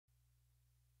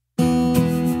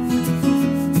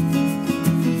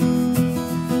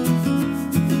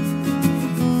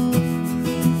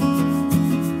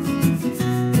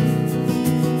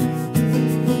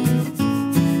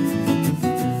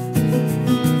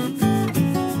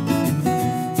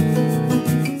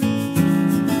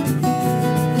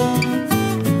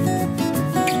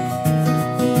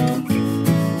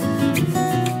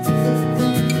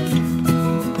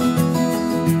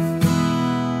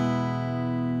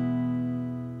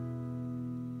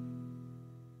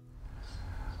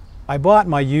I bought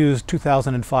my used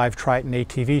 2005 Triton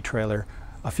ATV trailer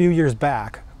a few years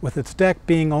back, with its deck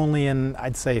being only in,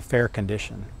 I'd say, fair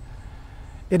condition.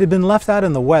 It had been left out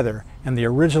in the weather, and the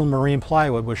original marine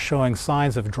plywood was showing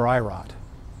signs of dry rot.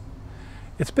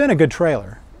 It's been a good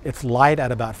trailer. It's light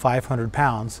at about 500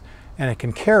 pounds, and it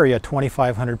can carry a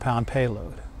 2,500 pound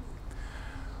payload.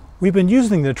 We've been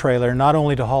using the trailer not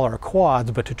only to haul our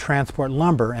quads, but to transport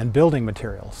lumber and building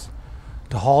materials,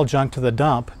 to haul junk to the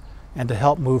dump, and to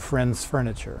help move friends'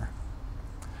 furniture.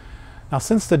 Now,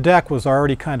 since the deck was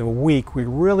already kind of weak, we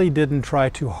really didn't try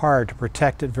too hard to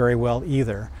protect it very well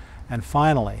either. And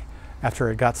finally,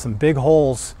 after it got some big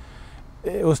holes,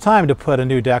 it was time to put a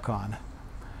new deck on.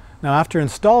 Now, after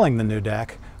installing the new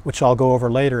deck, which I'll go over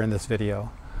later in this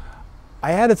video,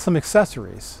 I added some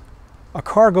accessories, a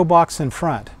cargo box in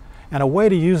front, and a way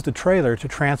to use the trailer to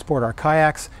transport our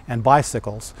kayaks and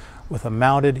bicycles with a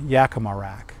mounted Yakima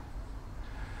rack.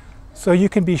 So you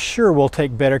can be sure we'll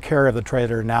take better care of the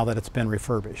trailer now that it's been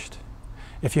refurbished.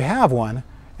 If you have one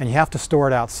and you have to store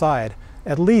it outside,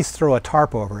 at least throw a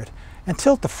tarp over it and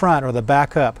tilt the front or the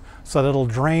back up so that it'll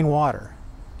drain water.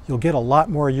 You'll get a lot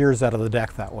more years out of the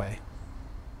deck that way.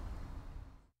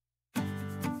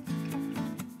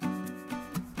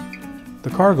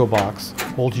 The cargo box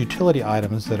holds utility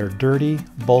items that are dirty,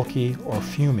 bulky, or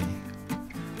fumy.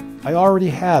 I already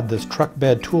had this truck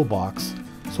bed toolbox,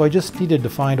 so I just needed to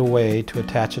find a way to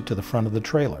attach it to the front of the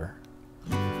trailer.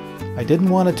 I didn't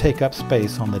want to take up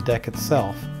space on the deck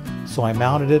itself, so I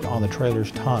mounted it on the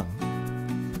trailer's tongue.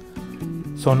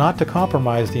 So not to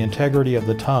compromise the integrity of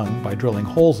the tongue by drilling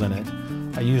holes in it,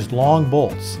 I used long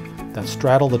bolts that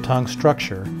straddle the tongue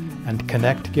structure and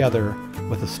connect together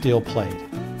with a steel plate.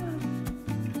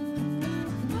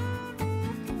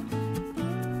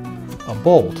 A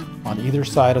bolt on either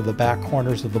side of the back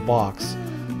corners of the box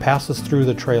passes through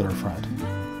the trailer front,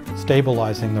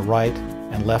 stabilizing the right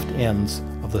and left ends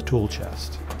of the tool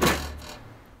chest.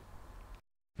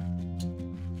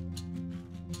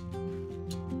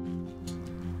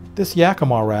 This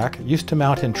Yakima rack used to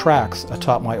mount in tracks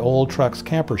atop my old truck's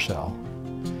camper shell.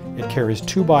 It carries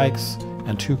 2 bikes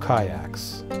and 2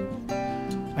 kayaks.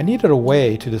 I needed a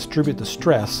way to distribute the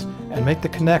stress and make the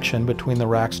connection between the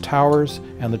rack's towers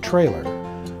and the trailer.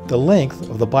 The length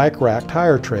of the bike rack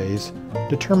tire trays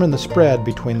determined the spread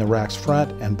between the rack's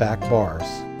front and back bars.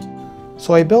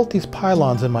 So I built these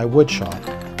pylons in my wood shop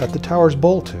that the towers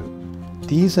bolt to.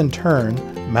 These in turn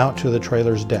mount to the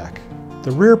trailer's deck.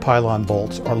 The rear pylon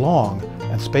bolts are long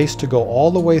and spaced to go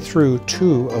all the way through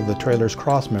 2 of the trailer's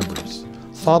cross members,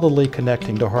 solidly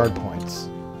connecting to hard points.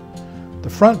 The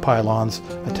front pylons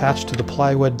attach to the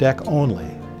plywood deck only,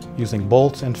 using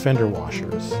bolts and fender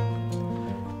washers.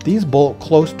 These bolt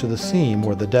close to the seam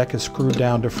where the deck is screwed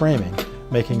down to framing,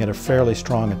 making it a fairly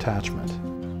strong attachment.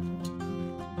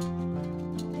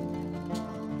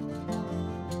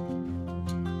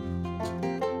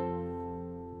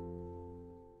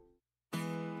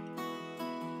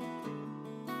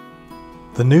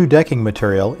 The new decking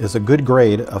material is a good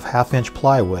grade of 1/2-inch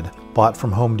plywood bought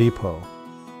from Home Depot.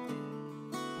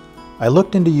 I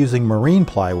looked into using marine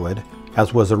plywood,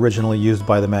 as was originally used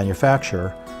by the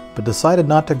manufacturer, but decided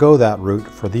not to go that route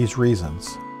for these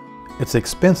reasons. It's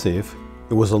expensive,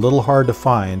 it was a little hard to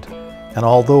find, and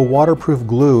although waterproof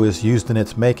glue is used in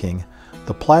its making,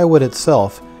 the plywood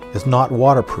itself is not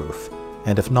waterproof,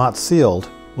 and if not sealed,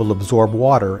 will absorb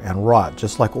water and rot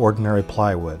just like ordinary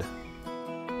plywood.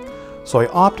 So I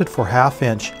opted for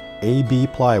 1/2-inch AB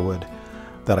plywood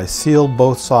that I sealed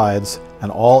both sides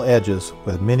and all edges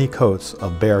with many coats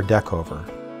of bare deck over.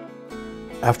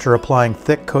 After applying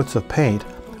thick coats of paint,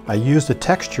 I used a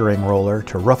texturing roller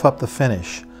to rough up the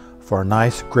finish for a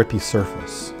nice grippy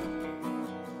surface.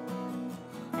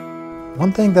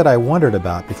 One thing that I wondered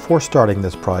about before starting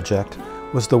this project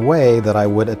was the way that I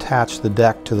would attach the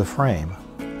deck to the frame.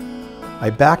 I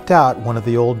backed out one of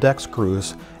the old deck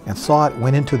screws and saw it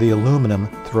went into the aluminum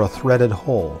through a threaded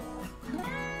hole.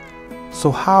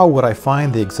 So how would I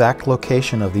find the exact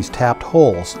location of these tapped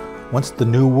holes once the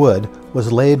new wood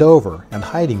was laid over and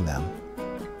hiding them?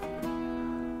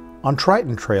 On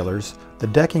Triton trailers, the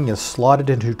decking is slotted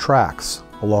into tracks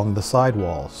along the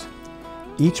sidewalls.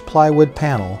 Each plywood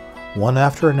panel, one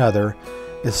after another,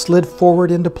 is slid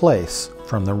forward into place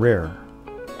from the rear.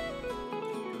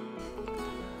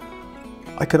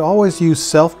 I could always use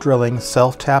self-drilling,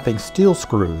 self-tapping steel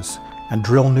screws and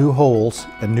drill new holes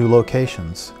in new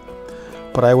locations,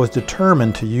 but I was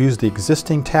determined to use the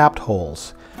existing tapped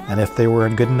holes, and if they were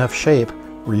in good enough shape,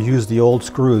 reuse the old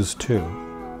screws too.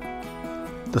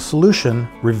 The solution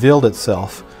revealed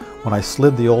itself when I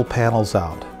slid the old panels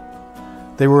out.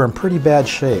 They were in pretty bad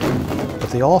shape, but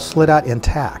they all slid out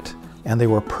intact, and they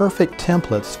were perfect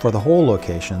templates for the hole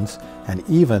locations and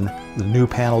even the new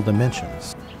panel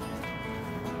dimensions.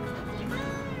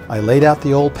 I laid out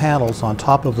the old panels on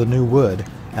top of the new wood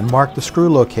and marked the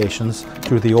screw locations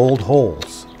through the old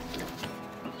holes.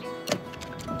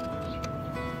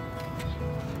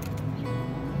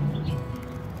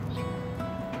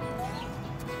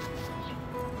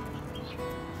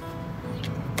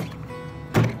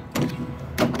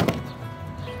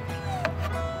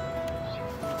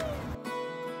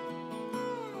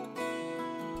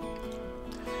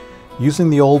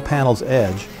 Using the old panel's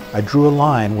edge, I drew a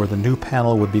line where the new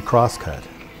panel would be cross-cut.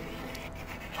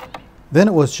 Then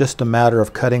it was just a matter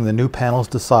of cutting the new panels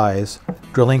to size,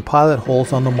 drilling pilot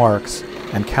holes on the marks,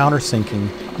 and countersinking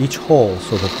each hole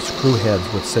so that the screw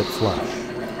heads would sit flush.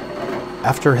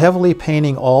 After heavily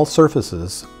painting all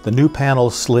surfaces, the new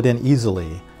panels slid in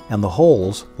easily, and the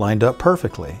holes lined up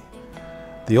perfectly.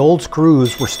 The old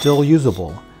screws were still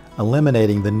usable,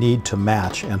 eliminating the need to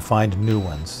match and find new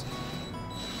ones.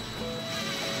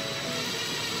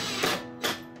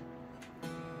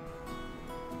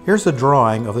 Here's a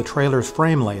drawing of the trailer's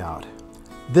frame layout.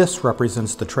 This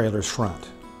represents the trailer's front.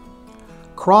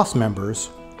 Cross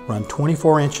members run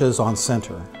 24 inches on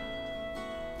center.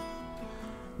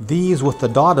 These with the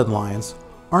dotted lines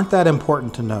aren't that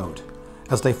important to note,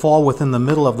 as they fall within the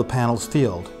middle of the panel's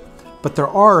field, but there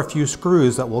are a few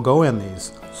screws that will go in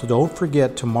these, so don't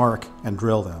forget to mark and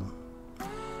drill them.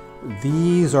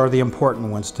 These are the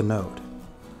important ones to note,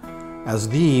 as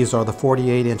these are the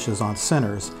 48 inches on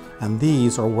centers, and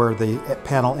these are where the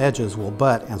panel edges will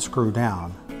butt and screw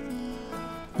down.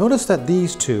 Notice that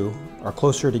these two are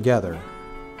closer together.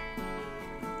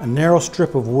 A narrow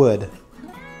strip of wood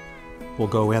will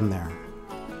go in there.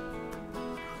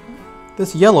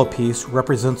 This yellow piece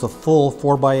represents a full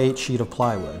 4x8 sheet of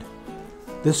plywood.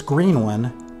 This green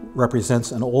one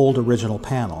represents an old original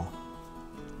panel.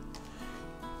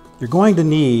 You're going to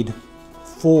need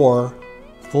 4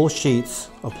 full sheets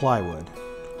of plywood,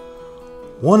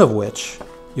 one of which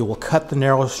you will cut the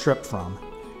narrow strip from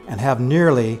and have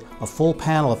nearly a full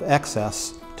panel of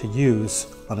excess to use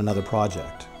on another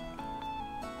project.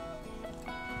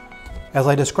 As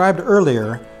I described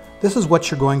earlier, this is what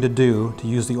you're going to do to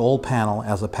use the old panel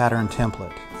as a pattern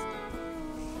template.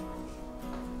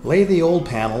 Lay the old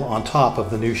panel on top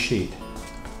of the new sheet,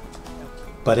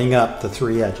 butting up the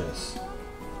 3 edges.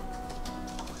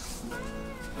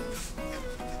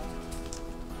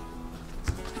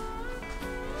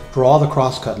 Draw the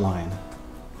crosscut line.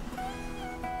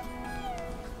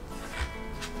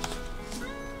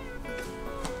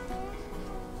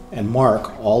 And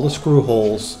mark all the screw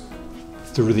holes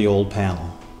through the old panel.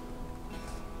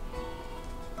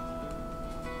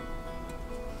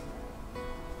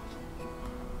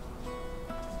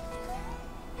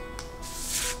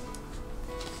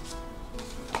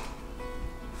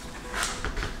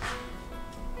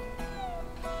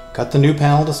 Cut the new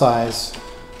panel to size.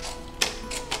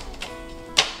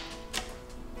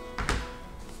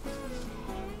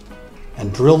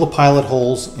 And drill the pilot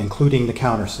holes, including the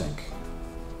countersink.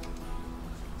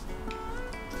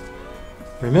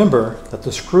 Remember that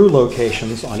the screw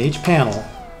locations on each panel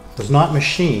was not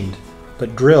machined,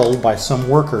 but drilled by some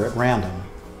worker at random.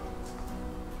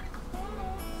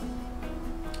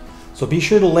 So be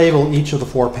sure to label each of the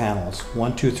 4 panels,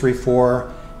 1, 2, 3,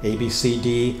 4, A, B, C,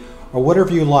 D, or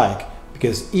whatever you like,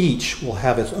 because each will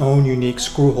have its own unique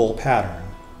screw hole pattern.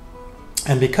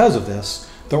 And because of this,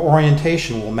 their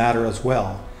orientation will matter as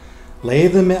well. Lay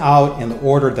them out in the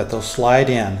order that they'll slide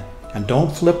in, and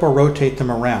don't flip or rotate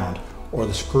them around, or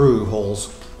the screw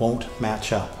holes won't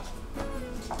match up.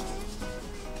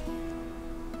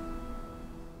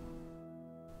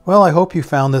 Well, I hope you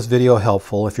found this video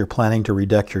helpful if you're planning to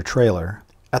redeck your trailer.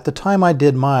 At the time I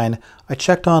did mine, I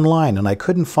checked online and I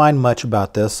couldn't find much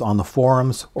about this on the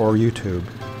forums or YouTube.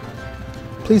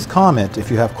 Please comment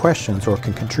if you have questions or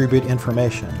can contribute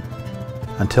information.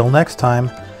 Until next time,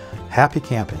 happy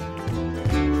camping.